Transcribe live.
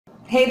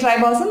Hey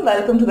Tribe Awesome,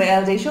 welcome to the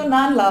LJ Show.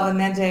 நான்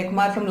Lavanya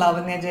Jayakumar from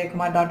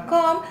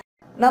lavanyajaykumar.com.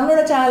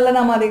 நம்மளோட சேனல்ல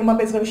நாம அதிகமா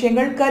பேசுற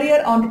விஷயங்கள்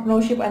career,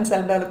 entrepreneurship and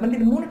self development.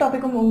 இது மூணு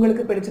டாபிக்கும்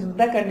உங்களுக்கு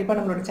பிடிச்சிருந்தா கண்டிப்பா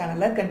நம்மளோட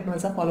சேனலை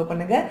கண்டினியூஸா ஃபாலோ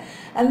பண்ணுங்க.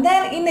 அண்ட்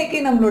தென்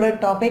இன்னைக்கு நம்மளோட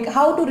topic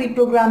how to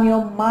reprogram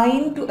your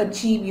mind to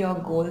achieve your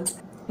goals.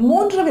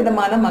 மூன்று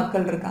விதமான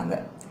மக்கள் இருக்காங்க.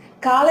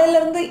 காலையில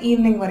இருந்து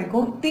ஈவினிங்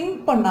வரைக்கும்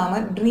திங்க்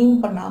பண்ணாம ட்ரீம்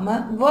பண்ணாம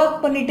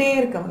ஒர்க் பண்ணிட்டே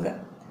இருக்கவங்க.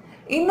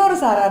 இன்னொரு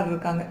சாரார்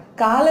இருக்காங்க,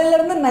 காலையில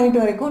இருந்து நைட்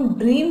வரைக்கும்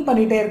ட்ரீம்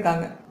பண்ணிட்டே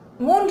இருக்காங்க.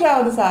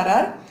 மூன்றாவது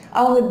சாரார்,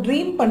 அவங்க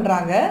ட்ரீம்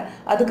பண்றாங்க,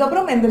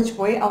 அதுக்கப்புறம் எந்திரிச்சு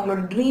போய்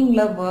அவங்களோட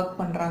ட்ரீம்ல ஒர்க்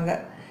பண்றாங்க.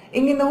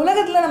 இங்க இந்த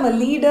உலகத்துல நம்ம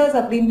லீடர்ஸ்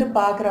அப்படின்ட்டு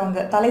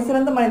பாக்குறவங்க, தலை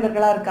சிறந்த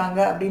மனிதர்களா இருக்காங்க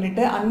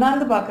அப்படின்ட்டு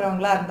அண்ணாந்து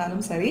பாக்குறவங்களா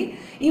இருந்தாலும் சரி,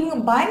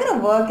 இவங்க பயங்கர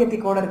ஒர்க்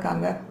எத்திக்கோட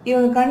இருக்காங்க,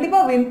 இவங்க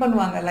கண்டிப்பா வின்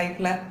பண்ணுவாங்க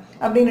லைஃப்ல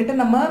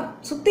அப்படின்ட்டு நம்ம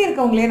சுத்தி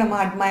இருக்கவங்களே நம்ம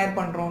அட்மயர்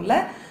பண்றோம்ல.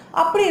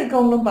 அப்படி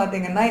இருக்கவங்களும்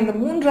பார்த்தீங்கன்னா இந்த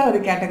மூன்றாவது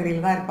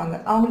கேட்டகரியில் தான் இருப்பாங்க.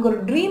 அவங்களுக்கு ஒரு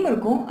ட்ரீம்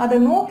இருக்கும், அதை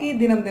நோக்கி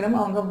தினம் தினம்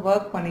அவங்க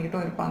ஒர்க்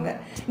பண்ணிக்கிட்டும் இருப்பாங்க.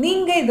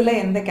 நீங்கள் இதில்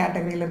எந்த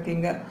கேட்டகரியில்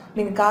இருக்கீங்க?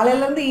 நீங்கள்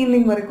காலையிலேருந்து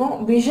ஈவினிங் வரைக்கும்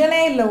விஷனே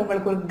இல்லை,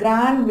 உங்களுக்கு ஒரு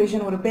கிராண்ட்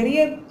விஷன், ஒரு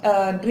பெரிய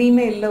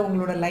ட்ரீமே இல்லை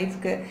உங்களோட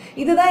லைஃப்க்கு.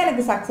 இதுதான்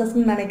எனக்கு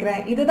சக்ஸஸ்ன்னு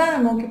நினைக்கிறேன், இதுதான்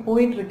நான் நோக்கி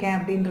போயிட்டுருக்கேன்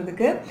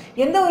அப்படின்றதுக்கு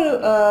எந்த ஒரு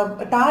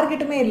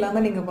டார்கெட்டுமே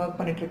இல்லாமல் நீங்கள் ஒர்க்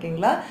பண்ணிட்டு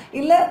இருக்கீங்களா?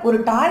 இல்லை ஒரு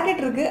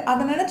டார்கெட் இருக்குது,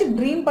 அதை நினச்சி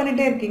ட்ரீம்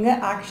பண்ணிகிட்டே இருக்கீங்க,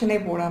 ஆக்ஷனே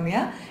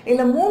போடாமையா?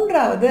 இல்லை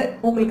மூன்றாவது,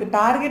 உங்களுக்கு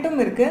டார்கெட்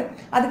இருக்கு,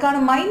 அதுக்கான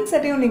மைண்ட்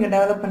செட்டையும் நீங்க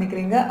டெவலப்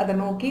பண்ணிக்கிறீங்க, அதை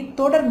நோக்கி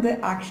தொடர்ந்து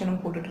ஆக்ஷனும்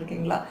போட்டுட்டு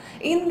இருக்கீங்களா?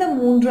 இந்த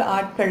மூன்று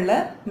ஆட்கள்ல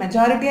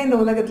மெஜாரிட்டியா இந்த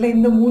உலகத்துல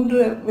இந்த மூன்று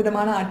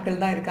விதமான ஆட்கள்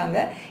தான்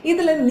இருக்காங்க.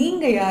 இதுல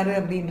நீங்க யாரு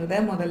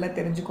அப்படின்றத முதல்ல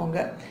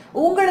தெரிஞ்சுக்கோங்க.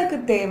 உங்களுக்கு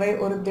தேவை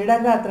ஒரு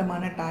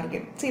திடகாத்திரமான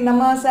டார்கெட். சரி,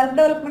 நம்ம செல்ஃப்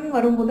டெவலப்மெண்ட்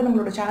வரும்போது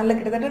நம்மளோட சேனல்ல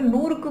கிட்டத்தட்ட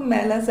 100க்கும்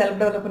மேல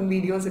செல்ஃப் டெவலப்மெண்ட்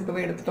வீடியோஸ்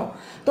இப்பவே எடுத்துட்டோம்.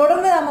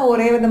 தொடர்ந்து நம்ம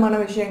ஒரே விதமான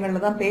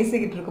விஷயங்கள்ல தான்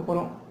பேசிக்கிட்டு இருக்க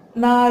போறோம்.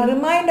 நான்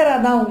ரிமைண்டரா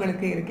தான்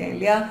உங்களுக்கு இருக்கேன்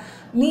இல்லையா?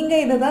 நீங்க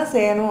இதை தான்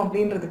செய்யணும்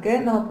அப்படின்றதுக்கு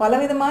நம்ம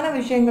பலவிதமான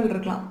விஷயங்கள்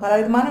இருக்கலாம்.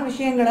 பலவிதமான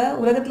விஷயங்களை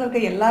உலகத்துல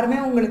இருக்க எல்லாருமே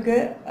உங்களுக்கு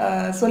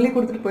சொல்லி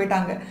கொடுத்துட்டு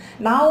போயிட்டாங்க.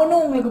 நான்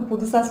ஒன்றும் உங்களுக்கு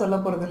புதுசா சொல்ல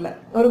போறது இல்லை.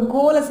 ஒரு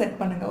கோலை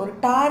செட் பண்ணுங்க, ஒரு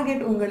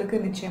டார்கெட் உங்களுக்கு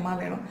நிச்சயமா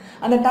வேணும்.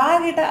 அந்த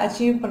டார்கெட்டை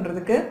அச்சீவ்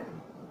பண்றதுக்கு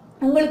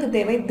உங்களுக்கு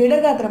தேவை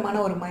திடகாத்திரமான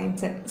ஒரு மைண்ட்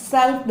செட்,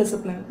 செல்ஃப்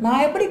டிசிப்ளின்.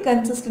 நான் எப்படி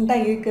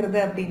கன்சிஸ்டண்டாக இருக்கிறது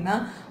அப்படின்னா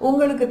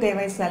உங்களுக்கு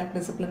தேவை செல்ஃப்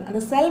டிசிப்ளின். அந்த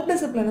செல்ஃப்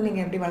டிசிப்ளினை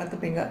நீங்கள் எப்படி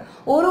வளர்த்துப்பீங்க?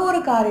 ஒரு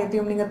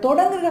காரியத்தையும் நீங்கள்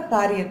தொடங்குற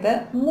காரியத்தை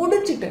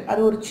முடிச்சுட்டு,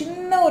 அது ஒரு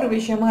சின்ன ஒரு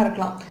விஷயமா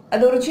இருக்கலாம்,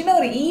 அது ஒரு சின்ன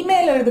ஒரு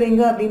இமெயில்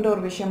எழுதுறீங்க அப்படின்ற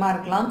ஒரு விஷயமா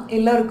இருக்கலாம்,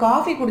 இல்லை ஒரு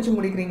காஃபி குடிச்சு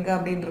முடிக்கிறீங்க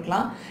அப்படின்னு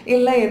இருக்கலாம்,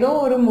 இல்லை ஏதோ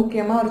ஒரு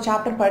முக்கியமாக ஒரு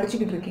சாப்டர்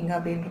படிச்சுக்கிட்டு இருக்கீங்க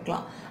அப்படின்னு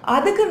இருக்கலாம்.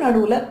 அதுக்கு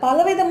நடுவில்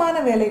பலவிதமான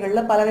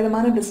வேலைகளில்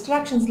பலவிதமான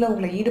டிஸ்ட்ராக்ஷன்ஸில்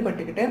உங்களை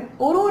ஈடுபட்டுக்கிட்டு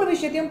ஒரு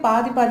விஷயத்தையும்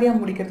பாதியாக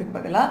முடிக்கிறதுக்கு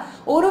பதிலாக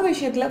ஒரு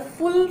விஷயத்துல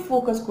ஃபுல்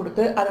ஃபோக்கஸ்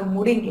கொடுத்து அதை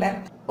முடியல,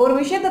 ஒரு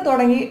விஷயத்தை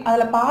தொடங்கி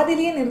அதுல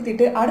பாதியிலேயே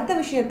நிறுத்திட்டு அடுத்த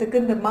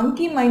விஷயத்துக்கு, இந்த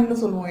மங்கி மைண்ட்னு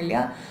சொல்லுவோம்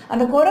இல்லையா,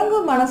 அந்த குரங்கு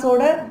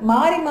மனசோட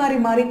மாறி மாறி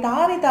மாறி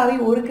தாவி தாவி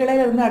ஒரு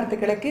கிளையில இருந்து அடுத்த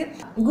கிளைக்கு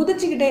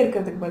குதிச்சுக்கிட்டே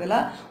இருக்கிறதுக்கு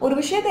பதிலாக ஒரு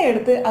விஷயத்தை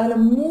எடுத்து அதுல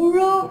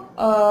முழு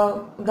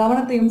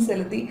கவனத்தையும்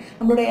செலுத்தி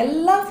நம்மளோட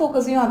எல்லா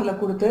ஃபோக்கஸையும் அதுல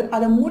கொடுத்து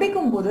அதை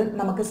முடிக்கும் போது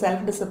நமக்கு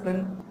செல்ஃப்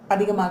டிசிப்ளின்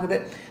அதிகமாகுது.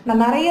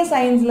 நான் நிறைய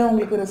சயின்ஸ்ல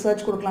உங்களுக்கு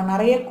ரிசர்ச் கொடுக்கலாம்,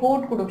 நிறைய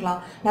கோட் கொடுக்கலாம்,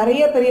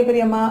 நிறைய பெரிய பெரிய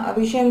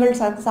விஷயங்கள்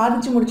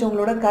சாதிச்சு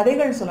முடிச்சவங்களோட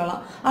கதைகள்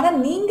சொல்லலாம். ஆனா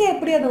நீங்க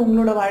எப்படி அதை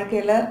உங்களோட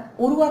வாழ்க்கையில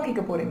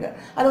உருவாக்கிக்க போறீங்க?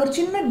 அது ஒரு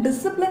சின்ன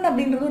டிசிப்ளின்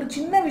அப்படின்றது, ஒரு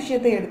சின்ன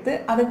விஷயத்தை எடுத்து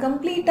அதை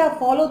கம்ப்ளீட்டா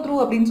ஃபாலோ த்ரூ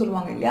அப்படின்னு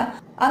சொல்லுவாங்க இல்லையா,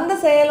 அந்த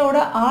செயலோட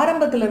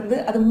ஆரம்பத்துல இருந்து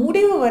அது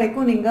முடிவு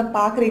வரைக்கும் நீங்க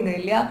பாக்குறீங்க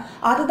இல்லையா,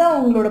 அதுதான்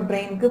உங்களோட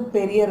பிரெயினுக்கு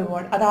பெரிய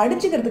ரிவார்ட். அதை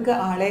அடிச்சுக்கிறதுக்கு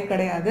ஆளே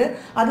கிடையாது.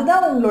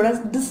 அதுதான் உங்களோட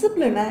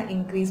டிசிப்ளினை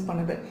இன்க்ரீஸ்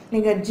பண்ணுது.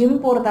 நீங்க ஜிம்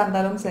போறதா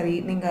இருந்தாலும் சரி,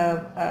 நீங்க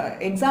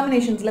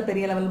எக்ஸாமினேஷன்ஸ்ல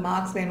பெரிய லெவல்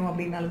மார்க்ஸ் வேணும்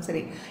அப்படின்னாலும்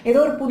சரி,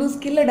 ஏதோ ஒரு புது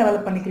ஸ்கில்லை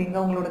டெவலப் பண்ணிக்கிறீங்க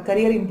உங்களோட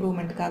கரியர்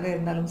இம்ப்ரூவ்மெண்ட்டுக்காக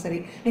இருந்தாலும்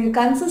சரி, நீங்க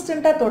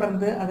கன்சிஸ்டண்டா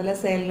தொடர்ந்து அதுல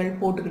செயல்கள்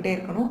போட்டுக்கிட்டே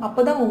இருக்கணும்.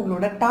 அப்பதான்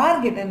உங்களோட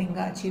டார்கெட்டை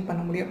நீங்க அச்சீவ்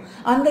பண்ண முடியும்.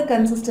 அந்த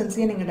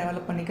கன்சிஸ்டன்சியை நீங்க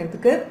டெவலப்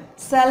பண்ணிக்கிறதுக்கு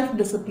செல்ஃப்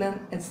டிசிப்ளின்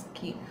இஸ்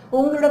கீ.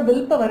 உங்களோட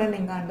வில் பவரை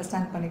நீங்க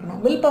அண்டர்ஸ்டாண்ட் பண்ணிக்கணும்.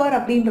 வில் பவர்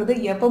அப்படின்றது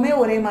எப்பவுமே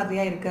ஒரே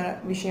மாதிரியா இருக்கிற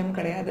விஷயம்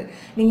கிடையாது.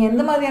 நீங்க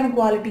எந்த மாதிரியான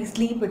குவாலிட்டி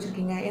ஸ்லீப்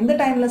வச்சிருக்கீங்க, எந்த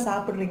டைம்ல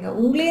சாப்பிடுறீங்க,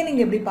 உங்களையே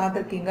நீங்க எப்படி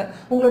பார்த்துருக்கீங்க,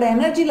 உங்களோட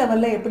எனர்ஜி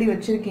லெவல்ல எப்படி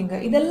வச்சிருக்கீங்க,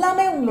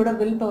 இதெல்லாமே உங்களோட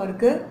வில்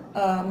பவருக்கு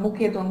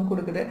முக்கியத்துவம்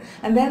கொடுக்குது.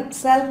 அண்ட் தென்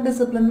செல்ஃப்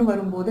டிசிப்ளின்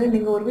வரும்போது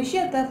நீங்க ஒரு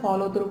விஷயத்தை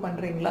ஃபாலோ த்ரூ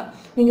பண்றீங்களா,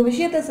 நீங்க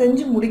விஷயத்தை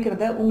செஞ்சு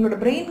முடிக்கிறத உங்களோட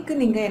பிரெயினுக்கு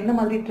நீங்க என்ன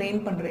மாதிரி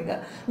ட்ரெயின் பண்றீங்க?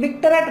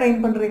 விக்டரா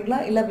ட்ரெயின் பண்றீங்களா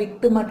இல்ல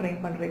விக்டிமா ட்ரெயின்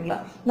பண்றீங்களா?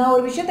 நான்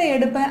ஒரு விஷயத்தை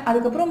எடுப்பேன்,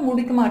 அதுக்கப்புறம்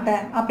முடிக்க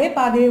மாட்டேன், அப்படியே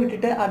பாதியை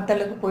விட்டுட்டு அடுத்த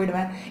அளவுக்கு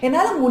போயிடுவேன்,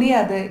 என்னால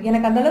முடியாது,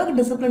 எனக்கு அந்த அளவுக்கு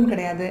டிசிப்ளின்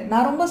கிடையாது,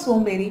 நான் ரொம்ப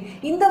சோம்பேறி,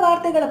 இந்த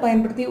வார்த்தைகளை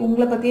பயன்படுத்தி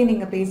உங்களை பத்தியே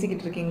நீங்க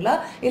பேசிக்கிட்டு இருக்கீங்களா?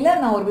 இல்ல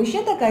நான் ஒரு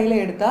விஷயத்தை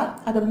கையில எடுத்தா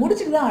அதை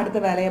முடிச்சுட்டு தான்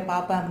அடுத்த வேலையை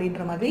பார்ப்பேன்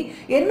அப்படின்ற மாதிரி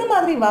என்ன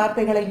மாதிரி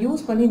வார்த்தைகளை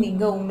யூஸ் பண்ணி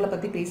நீங்க உங்களை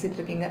பத்தி பேசிட்டு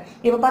இருக்கீங்க?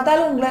 இப்ப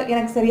பார்த்தாலும் உங்களை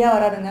எனக்கு சரியா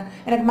வராதுங்க,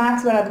 எனக்கு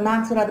மேக்ஸ் வராது,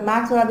 மேக்ஸ் வராது,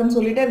 மேக்ஸ் வராதுன்னு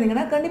சொல்லிட்டே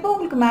இருந்தீங்கன்னா கண்டிப்பா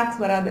உங்களுக்கு மேக்ஸ்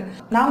வராது.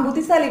 நான்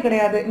புத்திசாலி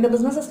கிடையாது, இந்த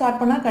பிசினஸ் ஸ்டார்ட்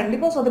பண்ணா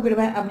கண்டிப்பா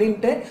சொதப்பிடுவேன்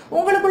அப்படின்ட்டு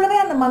உங்களுக்குள்ளவே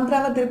அந்த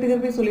மந்த்ராவை திருப்பி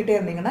திருப்பி சொல்லிட்டே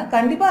இருந்தீங்கன்னா அப்படின்னா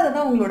கண்டிப்பா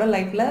அதுதான் உங்களோட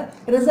லைஃப்ல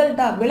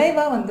ரிசல்ட்டா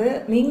விளைவா வந்து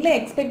நீங்களே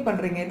எக்ஸ்பெக்ட்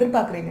பண்றீங்க,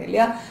 எதிர்பார்க்குறீங்க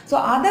இல்லையா? ஸோ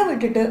அதை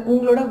விட்டுட்டு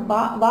உங்களோட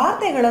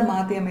வார்த்தைகளை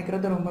மாற்றி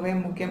அமைக்கிறது ரொம்பவே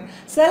முக்கியம்.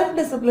 செல்ஃப்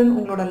டிசிப்ளின்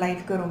உங்களோட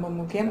லைஃப்க்கு ரொம்ப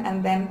முக்கியம்.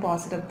 And then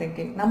positive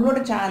thinking. நம்மளோட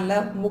சேனல்ல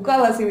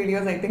முக்காவாசி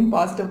videos I think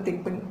positive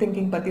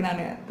thinking பத்தி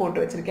நான்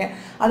போட்டு வச்சிருக்கேன்.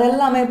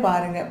 அதெல்லாமே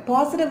பாருங்க.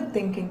 பாசிட்டிவ்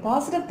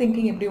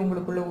திங்கிங் எப்படி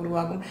உங்களுக்குள்ள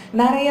உருவாகும்?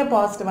 நிறைய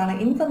பாசிட்டிவான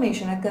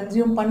இன்ஃபர்மேஷனை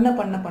கன்சியூம் பண்ண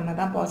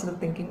தான்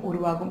பாசிட்டிவ் திங்கிங்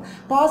உருவாகும்.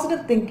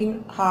 Positive thinking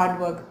hard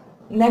work.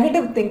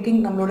 Negative thinking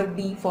நம்மளோட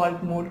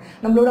டிஃபால்ட் மோட்.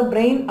 நம்மளோட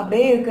பிரெயின்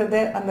அப்படியே இருக்கிறது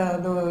அந்த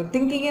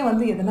திங்கிங்கே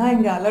வந்து எதனா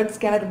இங்கே அலர்ட்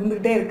ஸ்கேனர்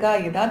இருந்துகிட்டே இருக்கா,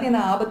 ஏதாவது என்ன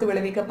ஆபத்து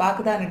விளைவிக்க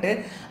பார்க்குதான்னுட்டு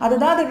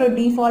அதுதான் அதோட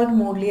டிஃபால்ட்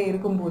மோட்லேயே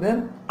இருக்கும்போது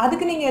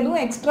அதுக்கு நீங்கள்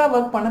எதுவும் எக்ஸ்ட்ரா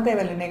ஒர்க் பண்ண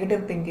தேவையில்லை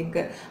நெகட்டிவ்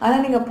திங்கிங்க்கு.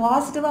 ஆனால் நீங்கள்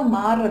பாசிட்டிவாக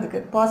மாறுறதுக்கு,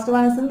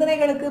 பாசிட்டிவான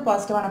சிந்தனைகளுக்கு,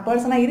 பாசிட்டிவான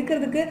பர்சனாக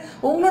இருக்கிறதுக்கு,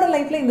 உங்களோட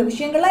லைஃப்பில் இந்த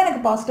விஷயங்கள்லாம்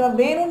எனக்கு பாசிட்டிவாக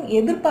வேணும்னு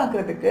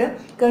எதிர்பார்க்கறதுக்கு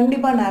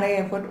கண்டிப்பாக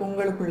நிறைய எஃபர்ட்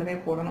உங்களுக்குள்ளவே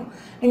போடணும்.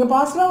 நீங்கள்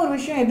பாசிட்டிவாக ஒரு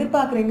விஷயம்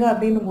எதிர்பார்க்குறீங்க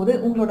அப்படின்னும் போது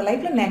உங்களோட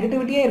லைஃப்பில்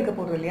நெகட்டிவிட்டியே இருக்க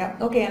போகிறது இல்லையா?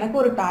 ஓகே, எனக்கு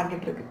ஒரு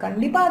டார்கெட் இருக்கு,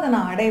 கண்டிப்பா அதை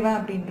நான் அடைவேன்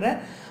அப்படின்ற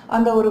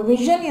அந்த ஒரு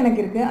விஷன் எனக்கு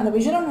இருக்கு. அந்த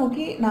விஷனை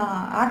நோக்கி நான்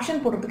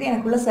ஆக்ஷன் போடுறதுக்கு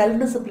எனக்குள்ள செல்ஃப்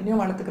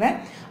டிசிப்ளினையும் வளர்த்துக்கிறேன்.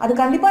 அது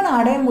கண்டிப்பா நான்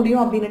அடைய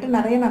முடியும் அப்படின்ட்டு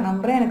நிறைய நான்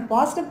நம்புறேன். எனக்கு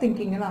பாசிட்டிவ்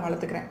திங்கிங்கை நான்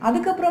வளர்த்துக்கிறேன்.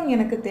 அதுக்கப்புறம்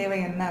எனக்கு தேவை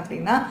என்ன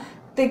அப்படின்னா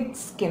திக்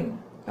ஸ்கின்.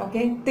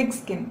 ஓகே, திக்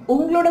ஸ்கின்.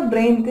 உங்களோட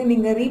பிரெயினுக்கு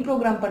நீங்கள்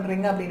ரீப்ரோக்ராம்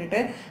பண்ணுறீங்க அப்படின்ட்டு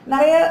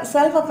நிறைய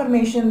செல்ஃப்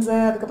அஃபர்மேஷன்ஸ்,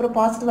 அதுக்கப்புறம்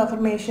பாசிட்டிவ்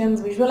அஃபர்மேஷன்ஸ்,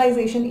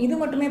 விஷுவலைசேஷன் இது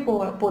மட்டுமே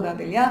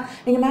போதாது இல்லையா?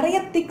 நீங்கள் நிறைய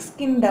திக்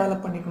ஸ்கின்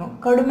டெவலப் பண்ணிக்கணும்.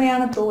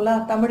 கடுமையான தோலா,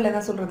 தமிழில்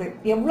என்ன சொல்கிறது,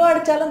 எவ்வளோ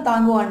அடித்தாலும்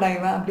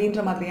தாங்குவாண்டாய்வேன்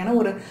அப்படின்ற மாதிரியான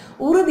ஒரு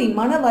உறுதி,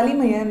 மன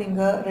வலிமையை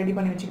நீங்கள் ரெடி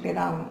பண்ணி வச்சுக்கிட்டே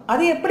தான் ஆகணும்.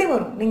 அது எப்படி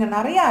வரும்? நீங்கள்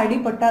நிறைய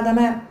அடிபட்டால்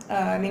தானே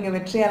நீங்கள்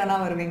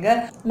வெற்றியாளனாக வருவீங்க.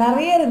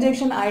 நிறைய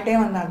ரிஜெக்ஷன் ஆகிட்டே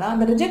வந்தால் தான்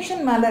அந்த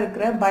ரிஜெக்ஷன் மேலே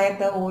இருக்கிற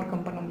பயத்தை ஓவர்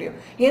கம் பண்ண முடியும்.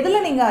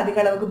 எதில் நீங்கள் அதிக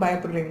அளவுக்கு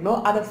பயப்படுறீங்களோ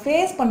அதை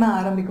ஃபேஸ் பண்ண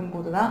ஆரம்பிக்கும்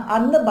போது தான்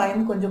அந்த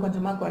பயம் கொஞ்சம்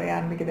கொஞ்சமாக குறைய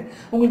ஆரம்பிக்குது.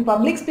 உங்களுக்கு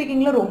பப்ளிக்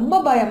ஸ்பீக்கிங்கில்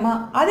ரொம்ப பயமா,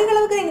 அதிக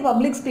அளவுக்கு நீங்கள்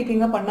பப்ளிக்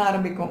ஸ்பீக்கிங்கை பண்ண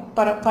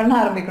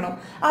ஆரம்பிக்கணும்.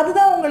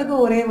 அதுதான் உங்களுக்கு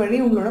ஒரே வழி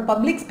உங்களோட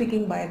பப்ளிக்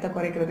ஸ்பீக்கிங் பயத்தை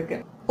குறைக்கிறதுக்கு.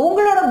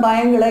 உங்களோட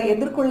பயங்களை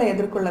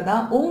எதிர்கொள்ள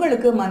தான்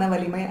உங்களுக்கு மன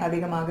வலிமை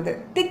அதிகமாகுது.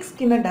 திக்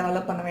ஸ்கின்னை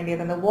டெவலப் பண்ண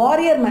வேண்டியது அந்த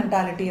வாரியர்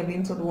மென்டாலிட்டி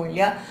அப்படின்னு சொல்லுவோம்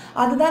இல்லையா?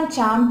 அதுதான்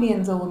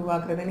சாம்பியன்ஸை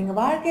உருவாக்குறது. நீங்கள்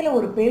வாழ்க்கையில்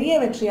ஒரு பெரிய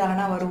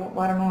வெற்றியாளனாக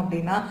வரணும்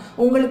அப்படின்னா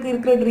உங்களுக்கு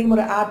இருக்கிற ட்ரீம்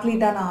ஒரு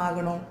ஆத்லீட்டாக நான்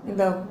ஆகணும்,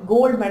 இந்த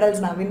கோல்டு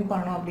மெடல்ஸ் நான் வின்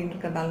பண்ணணும் அப்படின்னு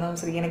இருக்கிறதாலும்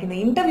சரி, எனக்கு இந்த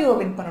இன்டர்வியூவை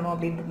வின் பண்ணணும்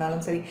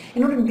அப்படின்றதாலும் சரி,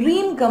 என்னோட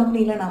ட்ரீம்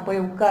கம்பெனியில் நான்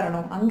போய்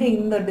உட்காரணும், அங்கே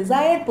இந்த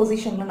டிசையர்ட்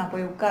பொசிஷனில் நான்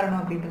போய்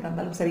உட்காரணும் அப்படின்றதா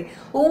இருந்தாலும் சரி,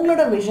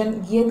 உங்களோட விஷன்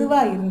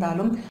எதுவாக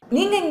இருந்தாலும்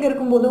நீங்கள் இங்கே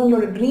இருக்கும்போது,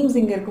 உங்களோட ட்ரீம்ஸ்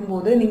இங்கே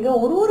இருக்கும்போது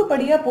நீங்கள் ஒரு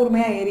படியாக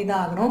பொறுமையாக ஏறி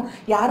தான் ஆகணும்.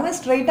 யாருமே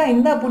ஸ்ட்ரைட்டாக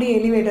இந்த அப்படி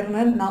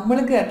எலிவேட்டர்னு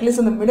நம்மளுக்கு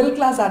அட்லீஸ்ட் அந்த மிடில்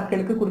கிளாஸ்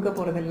ஆட்களுக்கு கொடுக்க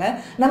போகிறது இல்லை.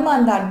 நம்ம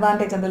அந்த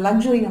அட்வான்டேஜ், அந்த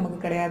லக்ஸுரி நமக்கு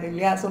கிடையாது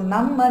இல்லையா? ஸோ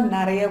நம்ம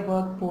நிறைய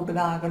ஒர்க் போட்டு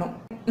தான் ஆகணும்.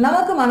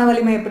 நமக்கு மன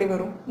வலிமை எப்படி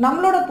வரும்?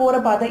 நம்மளோட போற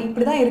பாதை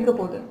இப்படிதான் இருக்க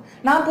போகுது,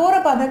 நான் போற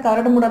பாதை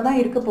கரடுமுறை தான்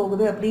இருக்க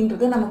போகுது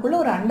அப்படின்றது நமக்குள்ள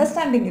ஒரு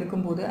அண்டர்ஸ்டாண்டிங்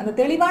இருக்கும்போது, அந்த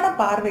தெளிவான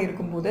பார்வை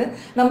இருக்கும்போது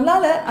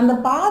நம்மளால அந்த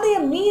பாதையை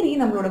மீறி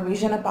நம்மளோட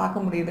விஷனை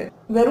பார்க்க முடியுது.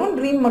 வெறும்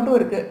ட்ரீம் மட்டும்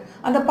இருக்கு,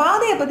 அந்த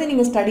பாதையை பத்தி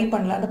நீங்க ஸ்டடி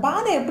பண்ணல, அந்த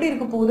பாதை எப்படி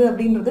இருக்க போகுது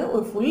அப்படின்றது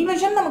ஒரு ஃபுல்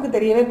விஷன் நமக்கு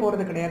தெரியவே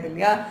போறது கிடையாது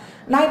இல்லையா?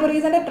 நான் இப்போ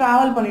ரீசெண்டாக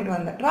ட்ராவல்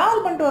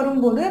பண்ணிட்டு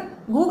வரும்போது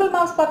கூகுள்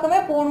மேப்ஸ் பக்கமே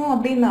போகணும்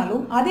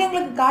அப்படின்னாலும் அது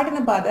எங்களுக்கு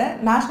காட்டின பாதை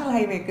நேஷனல்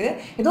ஹைவேக்கு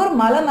ஏதோ ஒரு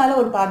மலை மேலே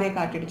ஒரு பாதையை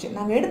காட்டிடுச்சு.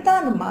 நாங்கள் எடுத்தால்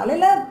அந்த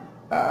மலையில்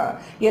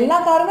எல்லா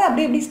காருமே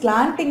அப்படி இப்படி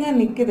ஸ்லாண்டிங்காக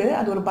நிற்குது.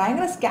 அது ஒரு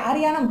பயங்கர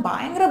ஸ்கேரியான,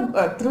 பயங்கர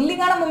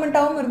த்ரில்லிங்கான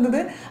மூமெண்ட்டாகவும்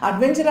இருந்தது,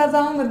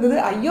 அட்வென்ச்சரஸாகவும் இருந்தது.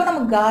 ஐயோ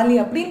நம்ம காலி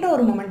அப்படின்ற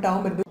ஒரு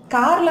மூமெண்ட்டாகவும் இருந்தது.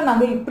 காரில்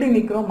நாங்கள் இப்படி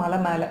நிற்கிறோம் மலை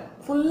மேலே,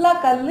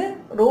 ஃபுல்லாக கல்,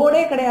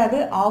 ரோடே கிடையாது,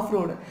 ஆஃப்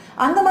ரோடு.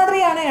 அந்த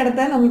மாதிரியான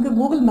இடத்த நம்மளுக்கு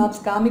கூகுள்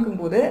மேப்ஸ் காமிக்கும்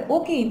போது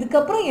ஓகே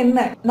இதுக்கப்புறம்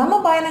என்ன, நம்ம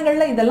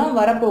பயணங்களில் இதெல்லாம்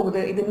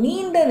வரப்போகுது, இது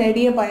நீண்ட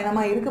நெடிய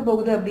பயணமாக இருக்க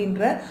போகுது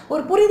அப்படின்ற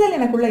ஒரு புரிதல்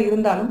எனக்குள்ள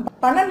இருந்தாலும்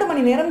 12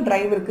 மணி நேரம்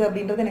டிரைவ் இருக்கு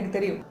அப்படின்றது எனக்கு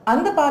தெரியும்.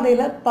 அந்த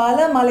பாதையில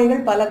பல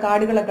மலைகள், பல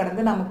காடுகளை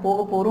கடந்து நம்ம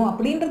போக போறோம்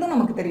அப்படின்றதும்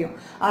நமக்கு தெரியும்.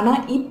 ஆனா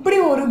இப்படி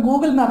ஒரு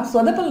கூகுள் மேப்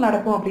சொதப்பல்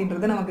நடக்கும்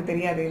அப்படின்றது நமக்கு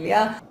தெரியாது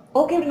இல்லையா?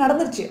 ஓகே, இப்படி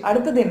நடந்துருச்சு,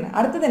 அடுத்தது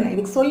என்ன,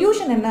 இதுக்கு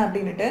சொல்யூஷன் என்ன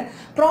அப்படின்னுட்டு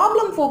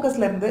ப்ராப்ளம்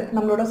ஃபோக்கஸ்ல இருந்து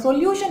நம்மளோட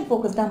சொல்யூஷன்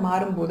ஃபோக்கஸ்டா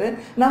மாறும்போது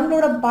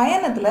நம்மளோட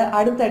பயணத்துல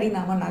அடுத்தடி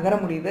நாம நகர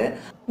முடியுது.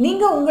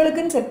 நீங்க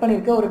உங்களுக்குன்னு செட்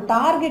பண்ணிருக்க ஒரு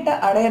டார்கெட்டை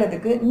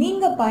அடையறதுக்கு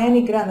நீங்க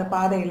பயணிக்கிற அந்த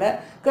பாதையில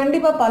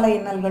கண்டிப்பா பல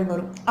இன்னல்கள்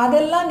வரும்.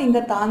 அதெல்லாம் நீங்க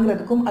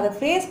தாங்கிறதுக்கும், அதை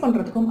ஃபேஸ்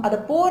பண்றதுக்கும், அதை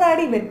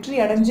போராடி வெற்றி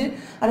அடைஞ்சு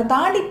அதை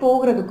தாண்டி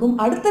போகிறதுக்கும்,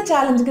 அடுத்த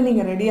சேலஞ்சுக்கு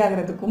நீங்க ரெடி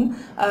ஆகிறதுக்கும்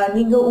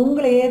நீங்க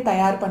உங்களையே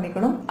தயார்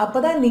பண்ணிக்கணும்.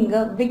 அப்பதான் நீங்க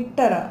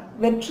விக்டரா,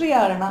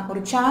 வெற்றியாளனா, ஒரு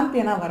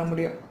சாம்பியனா வர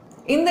முடியும்.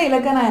 இந்த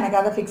இலக்கை நான்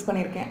எனக்காக ஃபிக்ஸ்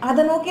பண்ணியிருக்கேன்.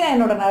 அதை நோக்கி நான்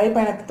என்னோட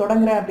நடைப்பயணத்தை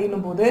தொடங்குறேன்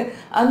அப்படின்னும் போது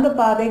அந்த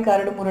பாதை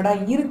கரடு முரடா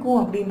இருக்கும்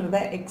அப்படின்றத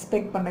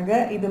எக்ஸ்பெக்ட் பண்ணுங்க.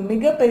 இது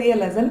மிகப்பெரிய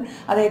லெசன்.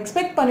 அதை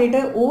எக்ஸ்பெக்ட் பண்ணிட்டு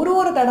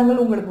ஒரு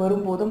தடங்கள் உங்களுக்கு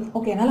வரும்போதும்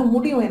ஓகே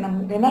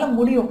என்னால்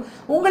முடியும்,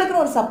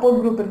 உங்களுக்குன்னு ஒரு சப்போர்ட்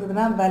குரூப்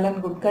இருந்ததுன்னா வெல்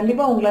அண்ட் குட்.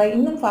 கண்டிப்பாக உங்களை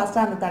இன்னும்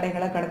ஃபாஸ்ட்டாக அந்த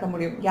தடைகளை கடக்க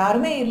முடியும்.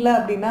 யாருமே இல்லை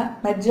அப்படின்னா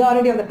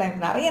மெஜாரிட்டி ஆஃப் த டைம்,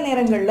 நிறைய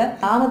நேரங்களில்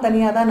நாம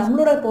தனியாக தான்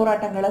நம்மளோட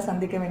போராட்டங்களை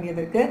சந்திக்க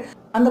வேண்டியது இருக்கு.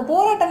 அந்த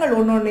போராட்டங்கள்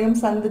ஒன்னொன்னையும்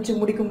சந்திச்சு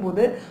முடிக்கும்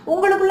போது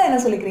உங்களுக்குள்ள என்ன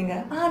சொல்லிக்கிறீங்க?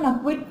 நான்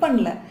குவிட்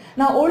பண்ணல,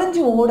 நான்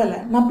ஒளிஞ்சு ஓடல,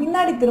 நான்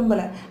பின்னாடி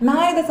திரும்பல,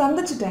 நான் இதை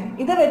சந்திச்சுட்டேன்,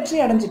 இதை வெற்றி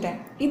அடைஞ்சிட்டேன்,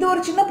 இது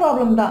ஒரு சின்ன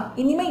ப்ராப்ளம் தான்,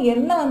 இனிமே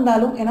என்ன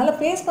வந்தாலும் என்னால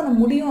ஃபேஸ் பண்ண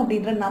முடியும்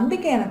அப்படின்ற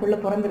நம்பிக்கை எனக்குள்ள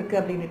பிறந்திருக்கு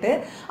அப்படின்ட்டு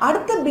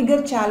அடுத்த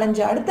பிகர்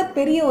சேலஞ்சு, அடுத்த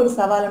பெரிய ஒரு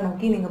சவாலை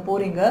நோக்கி நீங்க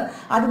போறீங்க.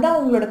 அதுதான்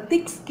உங்களோட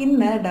திக்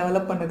ஸ்கின்னை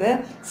டெவலப் பண்ணுது.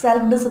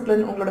 செல்ஃப்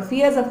டிசிப்ளின், உங்களோட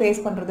ஃபியர்ஸை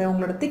ஃபேஸ் பண்றது,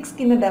 உங்களோட திக்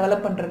ஸ்கின்னை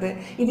டெவலப் பண்றது,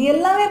 இது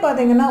எல்லாமே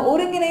பாத்தீங்கன்னா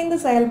ஒருங்கிணைந்து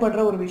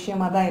செயல்படுற ஒரு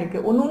விஷயமா தான் இருக்கு.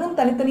 ஒன்னொன்னும்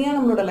தனித்தனியா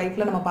நம்மளோட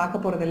லைஃப்ல நம்ம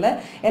பார்க்க போறது இல்லை,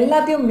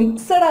 எல்லாத்தையும்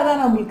மிக்சடா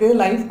தான் நம்மளுக்கு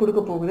லைஃப்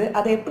கொடுக்க போகுது.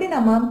 அதை எப்படி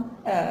நம்ம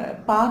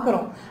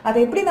பார்க்குறோம், அதை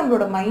எப்படி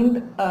நம்மளோட மைண்ட்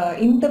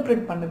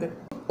இன்டர்பிரட் பண்ணுது.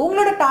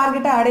 உங்களோட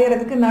டார்கெட்டை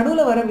அடையிறதுக்கு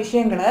நடுவில் வர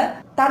விஷயங்களை,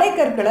 தடை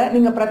கற்களை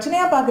நீங்க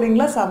பிரச்சனையா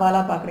பாக்குறீங்களா,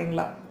 சவாலா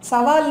பாக்குறீங்களா?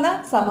 சவால்னா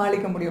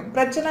சமாளிக்க முடியும்,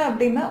 பிரச்சனை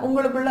அப்படின்னா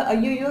உங்களுக்குள்ள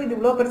ஐயோ இது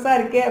இவ்வளவு பெருசா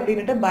இருக்கே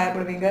அப்படின்னுட்டு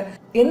பயப்படுவீங்க.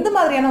 எந்த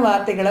மாதிரியான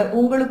வார்த்தைகளை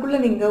உங்களுக்குள்ள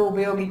நீங்க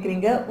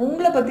உபயோகிக்கிறீங்க,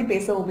 உங்களை பத்தி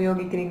பேச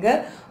உபயோகிக்கிறீங்க,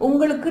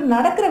 உங்களுக்கு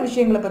நடக்கிற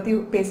விஷயங்களை பத்தி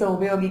பேச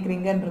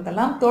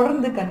உபயோகிக்கிறீங்கன்றதெல்லாம்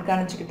தொடர்ந்து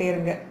கண்காணிச்சுக்கிட்டே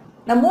இருங்க.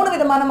 நான் 3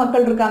 விதமான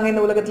மக்கள் இருக்காங்க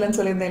இந்த உலகத்துலன்னு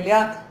சொல்லியிருந்தேன் இல்லையா?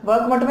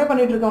 ஒர்க் மட்டுமே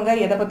பண்ணிட்டு இருக்கவங்க,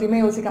 எதை பத்தியுமே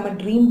யோசிக்காம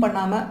ட்ரீம்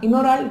பண்ணாம,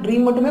 இன்னொரு ஆள்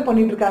ட்ரீம் மட்டுமே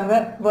பண்ணிட்டு இருக்காங்க,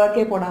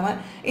 ஒர்க்கே போடாம,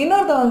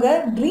 இன்னொருத்தவங்க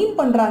ட்ரீம்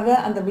பண்றாங்க,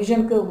 அந்த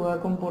விஷனுக்கு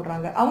ஒர்க்கும்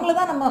போடுறாங்க.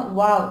 அவங்களதான் நம்ம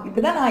வாவ்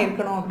இப்படிதான் நான்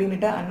இருக்கணும்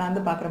அப்படின்னுட்டு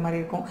அண்ணாந்து பாக்குற மாதிரி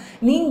இருக்கும்.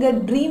 நீங்க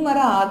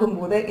ட்ரீமரா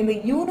ஆகும்போது இந்த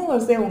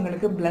யூனிவர்ஸே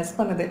உங்களுக்கு பிளஸ்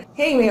பண்ணுது.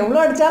 ஹே இவன்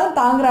எவ்வளவு அடிச்சாலும்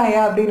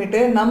தாங்குறாயா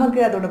அப்படின்னுட்டு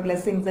நமக்கு அதோட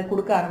பிளெஸிங்ஸை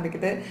கொடுக்க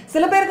ஆரம்பிக்குது.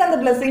 சில பேருக்கு அந்த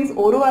பிளெஸிங்ஸ்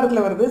ஒரு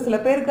வாரத்துல வருது, சில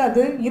பேருக்கு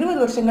அது 20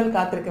 வருஷங்கள்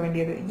காத்திருக்க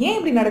வேண்டியது. ஏன்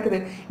இப்படி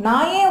நடக்குது?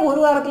 நான் ஏன் ஒரு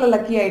வாரத்துல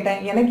லக்கி ஆயிட்டேன்,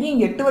 எனக்கு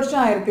ஏன் 8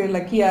 வருஷம் ஆயிருக்கு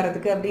லக்கி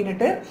ஆறதுக்கு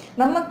அப்படின்னுட்டு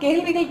நம்ம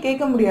கேள்விகள்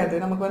கேட்க முடியாது.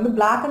 நமக்கு வந்து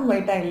பிளாக் அண்ட்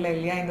ஒயிட்டா இல்லை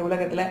இல்லையா? இந்த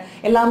உலகத்துல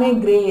எல்லாமே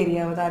கிரே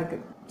ஏரியாவா தான் இருக்கு.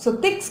 ஸோ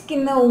திக்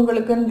ஸ்கின்னை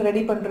உங்களுக்குன்னு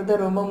ரெடி பண்ணுறது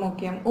ரொம்ப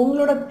முக்கியம்.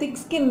 உங்களோட திக்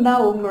ஸ்கின்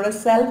தான் உங்களோட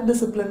self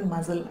discipline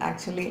muscle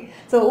actually.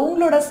 So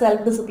உங்களோட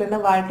செல்ஃப் டிசிப்ளினை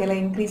வாழ்க்கையில்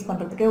இன்க்ரீஸ்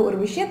பண்ணுறதுக்கு ஒரு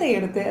விஷயத்தை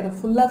எடுத்து அதை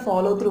ஃபுல்லாக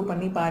ஃபாலோ த்ரூ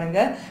பண்ணி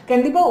பாருங்கள்.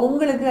 கண்டிப்பாக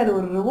உங்களுக்கு அது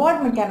ஒரு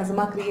ரிவார்ட்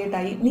மெக்கானிசமாக க்ரியேட்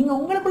ஆகி நீங்கள்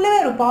உங்களுக்குள்ளே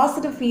ஒரு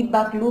பாசிட்டிவ்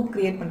ஃபீட்பேக் லூப்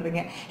க்ரியேட்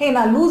பண்ணுறீங்க.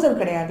 நான் லூசர்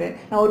கிடையாது,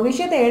 நான் ஒரு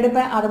விஷயத்தை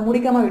எடுப்பேன் அதை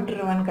முடிக்காமல்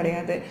விட்டுருவேன்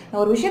கிடையாது,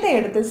 நான் ஒரு விஷயத்தை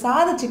எடுத்து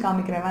சாதிச்சு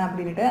காமிக்கிறவன்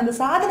அப்படின்ட்டு அந்த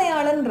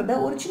சாதனையாளன்றத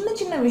ஒரு சின்ன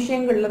சின்ன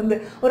விஷயங்கள்லேருந்து,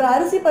 ஒரு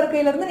அரிசி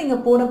பருக்கையிலேருந்து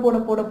நீங்கள் போட போட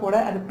போட போட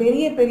அது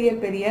பெரிய பெரிய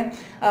பெரிய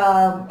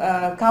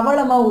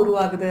கவலமா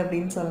உருவாகுது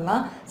அப்படின்னு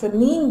சொல்லலாம். ஸோ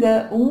நீங்க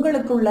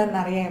உங்களுக்குள்ள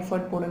நிறைய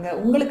எஃபர்ட் போடுங்க,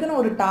 உங்களுக்குன்னு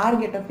ஒரு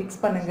டார்கெட்டை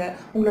ஃபிக்ஸ் பண்ணுங்க,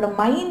 உங்களோட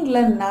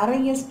மைண்ட்ல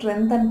நிறைய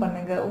ஸ்ட்ரென்தன்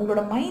பண்ணுங்க,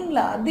 உங்களோட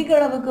மைண்ட்ல அதிக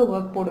அளவுக்கு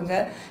ஒர்க் போடுங்க.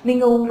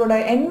 நீங்க உங்களோட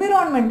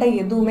என்விரான்மெண்ட்டை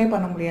எதுவுமே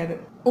பண்ண முடியாது.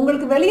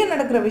 உங்களுக்கு வெளியே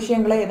நடக்கிற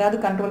விஷயங்களை ஏதாவது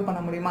கண்ட்ரோல்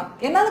பண்ண முடியுமா?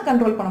 என்னால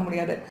கண்ட்ரோல் பண்ண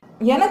முடியாது.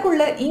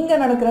 எனக்குள்ள இங்க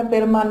நடக்கிற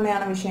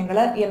பெரும்பான்மையான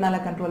விஷயங்களை என்னால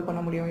கண்ட்ரோல் பண்ண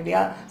முடியும் இல்லையா?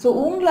 ஸோ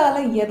உங்களால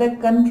எதை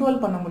கண்ட்ரோல்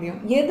பண்ண முடியும்,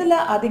 எதுல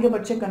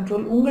அதிகபட்ச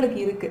கண்ட்ரோல் உங்களுக்கு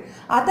இருக்கு,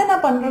 அதை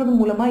நான் பண்றது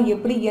மூலமா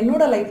எப்படி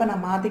என்னோட லைஃபை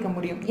நான் மாத்திக்க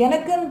முடியும்,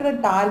 எனக்குன்ற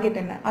டார்கெட்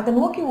என்ன, அதை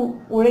நோக்கி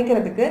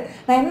உழைக்கிறதுக்கு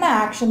நான் என்ன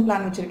ஆக்ஷன்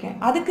பிளான் வச்சிருக்கேன்,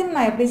 அதுக்குன்னு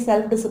நான் எப்படி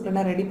செல்ஃப்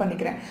டிசிப்ளினை ரெடி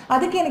பண்ணிக்கிறேன்,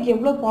 அதுக்கு எனக்கு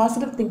எவ்வளவு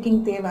பாசிட்டிவ்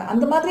திங்கிங் தேவை,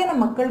 அந்த மாதிரியான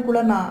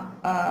மக்களுக்குள்ள நான்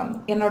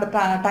என்னோட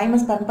டைமை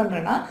ஸ்பெண்ட்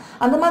பண்றேன்னா,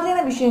 அந்த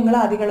மாதிரியான விஷயங்களை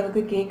அதிக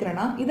அளவுக்கு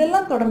கேட்கிறேன்னா,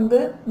 இதெல்லாம் தொடர்ந்து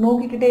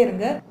நோக்கிக்கிட்டே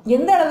இருங்க.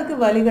 எந்த அளவுக்கு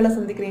வலிகளை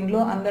சந்திக்கிறீங்களோ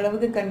அந்த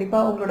அளவுக்கு கண்டிப்பா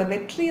உங்களோட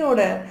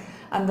வெற்றியோட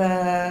அந்த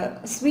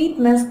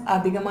ஸ்வீட்னஸ்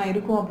அதிகமா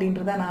இருக்கும்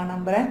அப்படின்றத நான்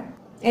நம்புறேன்.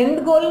 எண்ட்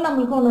கோல்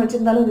நம்மளுக்கு ஒன்று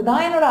வச்சிருந்தாலும்,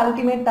 இதுதான் என்னோட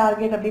அல்டிமேட்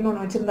டார்கெட் அப்படின்னு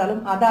ஒன்று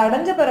வச்சிருந்தாலும், அதை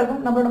அடைஞ்ச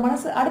பிறகும் நம்மளோட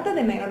மனசு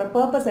அடுத்தது என்ன, என்னோட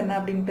பர்பஸ் என்ன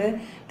அப்படின்ட்டு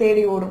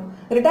தேடி ஓடும்.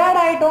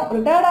 ரிட்டையர்ட் ஆகிட்டோம்,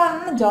 ரிட்டையர்ட்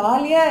ஆகணும்னு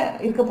ஜாலியாக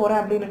இருக்க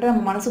போகிறேன் அப்படின்ட்டு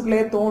நம்ம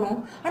மனசுக்குள்ளேயே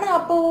தோணும். ஆனால்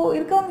அப்போது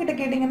இருக்கவங்க கிட்ட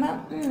கேட்டிங்கன்னா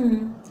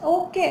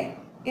ஓகே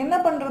என்ன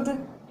பண்ணுறது,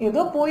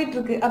 ஏதோ போயிட்டு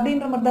இருக்கு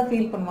அப்படின்ற மாதிரி தான்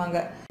ஃபீல் பண்ணுவாங்க.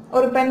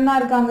 ஒரு பெண்ணா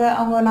இருக்காங்க,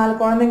 அவங்க 4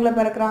 குழந்தைங்களை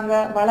பிறக்கிறாங்க,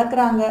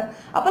 வளர்க்குறாங்க,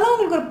 அப்பெல்லாம்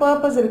அவங்களுக்கு ஒரு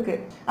பர்பஸ் இருக்கு.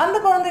 அந்த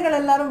குழந்தைகள்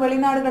எல்லாரும்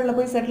வெளிநாடுகளில்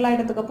போய் செட்டில்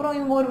ஆகிட்டதுக்கு அப்புறம்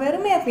இவங்க ஒரு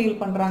வெறுமையா ஃபீல்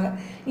பண்றாங்க,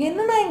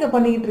 என்னன்னா இங்க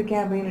பண்ணிட்டு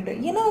இருக்கேன் அப்படின்ட்டு.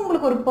 ஏன்னா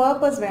உங்களுக்கு ஒரு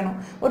பர்பஸ் வேணும்,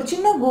 ஒரு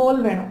சின்ன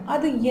கோல் வேணும்,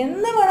 அது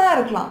என்ன வேணா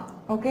இருக்கலாம்.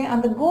 ஓகே,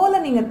 அந்த கோலை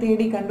நீங்க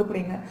தேடி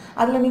கண்டுபிடிங்க.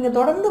 அதுல நீங்க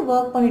தொடர்ந்து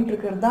ஒர்க் பண்ணிட்டு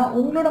இருக்கிறது தான்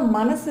உங்களோட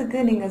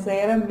மனசுக்கு நீங்க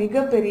செய்யற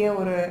மிகப்பெரிய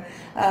ஒரு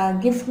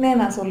கிஃப்ட்னே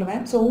நான்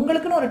சொல்லுவேன். ஸோ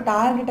உங்களுக்குன்னு ஒரு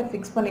டார்கெட்டை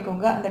ஃபிக்ஸ்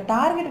பண்ணிக்கோங்க, அந்த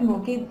டார்கெட்டை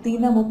நோக்கி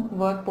தினமும்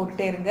ஒர்க்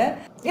போட்டுட்டே இருங்க.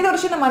 இது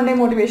ஒரு சின்ன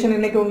மண்டே மோட்டிவேஷன்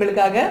இன்னைக்கு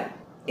உங்களுக்காக.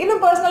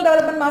 இன்னும் பர்சனல்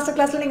டெவலப்மெண்ட் மாஸ்டர்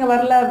கிளாஸ்ல நீங்க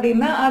வரல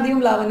அப்படின்னா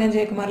அதையும் லாவண்யா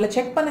ஜெயக்குமார்ல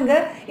செக் பண்ணுங்க.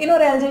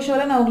 இன்னொரு எல்ஜே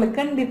ஷோல நான் உங்களுக்கு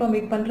கண்டிப்பா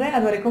மீட் பண்றேன்.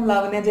 அது வரைக்கும்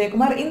லாவண்யா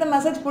ஜெயக்குமார். இந்த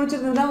மெசேஜ்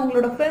பிடிச்சிருந்ததுன்னா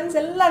உங்களோட ஃப்ரெண்ட்ஸ்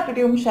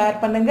எல்லார்கிட்டையும்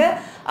ஷேர் பண்ணுங்க.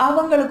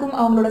 அவங்களுக்கும்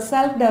அவங்களோட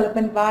செல்ஃப்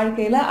டெவலப்மெண்ட்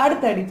வாழ்க்கையில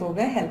அடுத்த அடி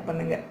போக ஹெல்ப்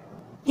பண்ணுங்க.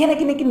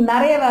 எனக்கு இன்னைக்கு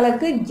நிறைய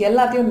வேலைக்கு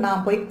எல்லாத்தையும்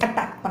நான் போய்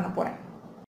அட்டாக் பண்ண போறேன்.